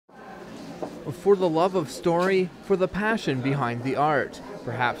For the love of story, for the passion behind the art.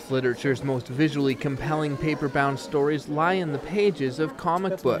 Perhaps literature's most visually compelling paper-bound stories lie in the pages of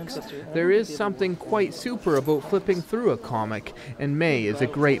comic books. There is something quite super about flipping through a comic, and May is a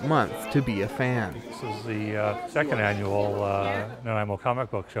great month to be a fan. This is the second annual Nanaimo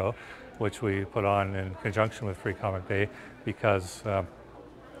Comic Book Show, which we put on in conjunction with Free Comic Day, because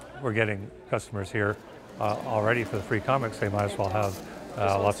we're getting customers here already for the free comics. They might as well have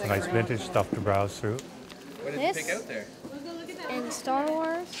lots of nice vintage stuff to browse through. What did you pick out there? And Star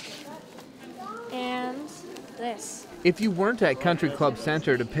Wars, and this. If you weren't at Country Club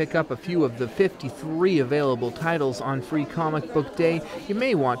Centre to pick up a few of the 53 available titles on Free Comic Book Day, you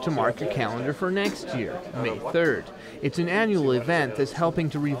may want to mark your calendar for next year, May 3rd. It's an annual event that's helping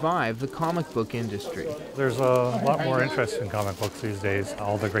to revive the comic book industry. There's a lot more interest in comic books these days.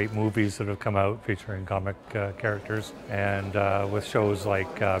 All the great movies that have come out featuring comic characters, and with shows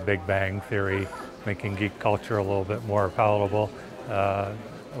like Big Bang Theory, making geek culture a little bit more palatable. A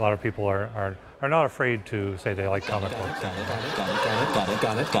lot of people are not afraid to say they like comic books.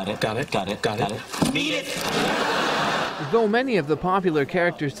 Got it. Need it. Though many of the popular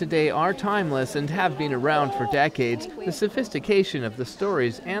characters today are timeless and have been around for decades, the sophistication of the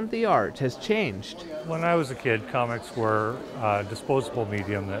stories and the art has changed. When I was a kid, comics were a disposable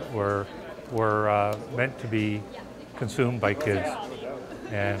medium that were meant to be consumed by kids.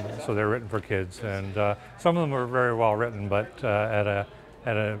 And so they're written for kids, and some of them are very well written, but at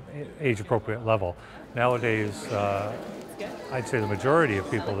an age-appropriate level. Nowadays, I'd say the majority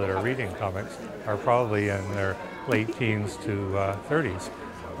of people that are reading comics are probably in their late teens to 30s,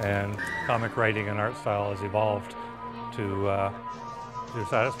 and comic writing and art style has evolved to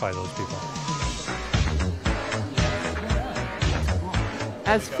satisfy those people.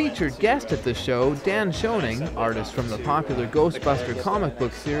 As featured guest at the show, Dan Schoening, artist from the popular Ghostbusters comic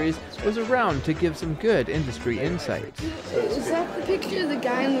book series, was around to give some good industry insights. Is that the picture of the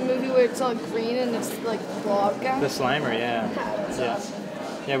guy in the movie where it's all green and it's like the blob guy? The Slimer, yeah.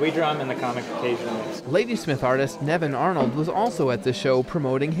 Yeah, we draw him in the comic occasionally. Ladysmith artist Nevin Arnold was also at the show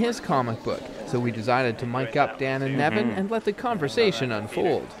promoting his comic book, so we decided to mic up Dan and Nevin and let the conversation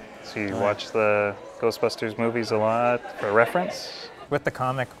unfold. So you watch the Ghostbusters movies a lot for reference? With the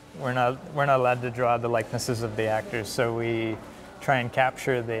comic, we're not allowed to draw the likenesses of the actors, so we try and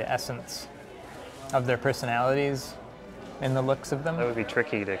capture the essence of their personalities in the looks of them. That would be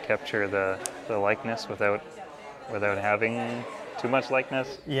tricky to capture the likeness without having too much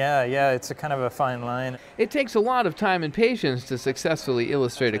likeness. Yeah, it's a kind of a fine line. It takes a lot of time and patience to successfully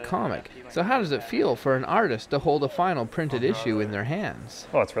illustrate a comic. So how does it feel for an artist to hold a final printed issue in their hands?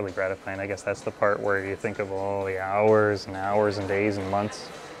 Well, it's really gratifying. I guess that's the part where you think of all the hours and hours and days and months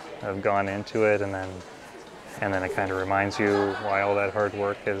that have gone into it, and then it kind of reminds you why all that hard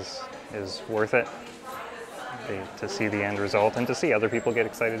work is worth it. To see the end result and to see other people get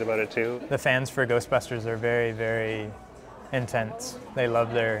excited about it too. The fans for Ghostbusters are very, very intense. They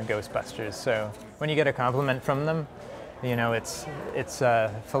love their Ghostbusters. So when you get a compliment from them, you know, it's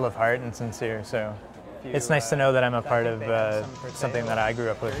full of heart and sincere. So it's nice to know that I'm a part of something that I grew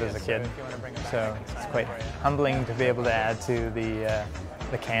up with as a kid. So it's quite humbling to be able to add to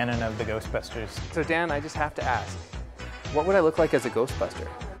the canon of the Ghostbusters. So Dan, I just have to ask, what would I look like as a Ghostbuster?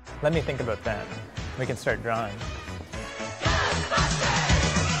 Let me think about that. We can start drawing.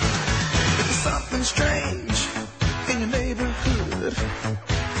 Something strange in your neighborhood.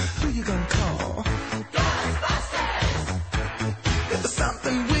 Who you gonna call? Ghostbusters! If there's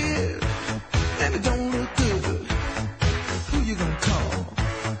something weird and it don't look good, who you gonna call?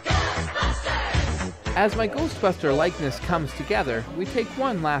 Ghostbusters! As my Ghostbuster likeness comes together, we take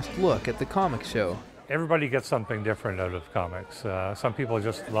one last look at the comic show. Everybody gets something different out of comics. Some people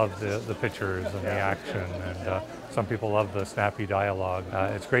just love the pictures and the action, and some people love the snappy dialogue.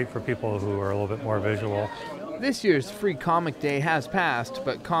 It's great for people who are a little bit more visual. This year's Free Comic Day has passed,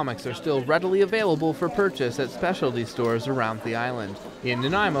 but comics are still readily available for purchase at specialty stores around the island. In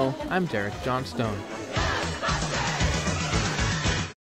Nanaimo, I'm Derek Johnstone.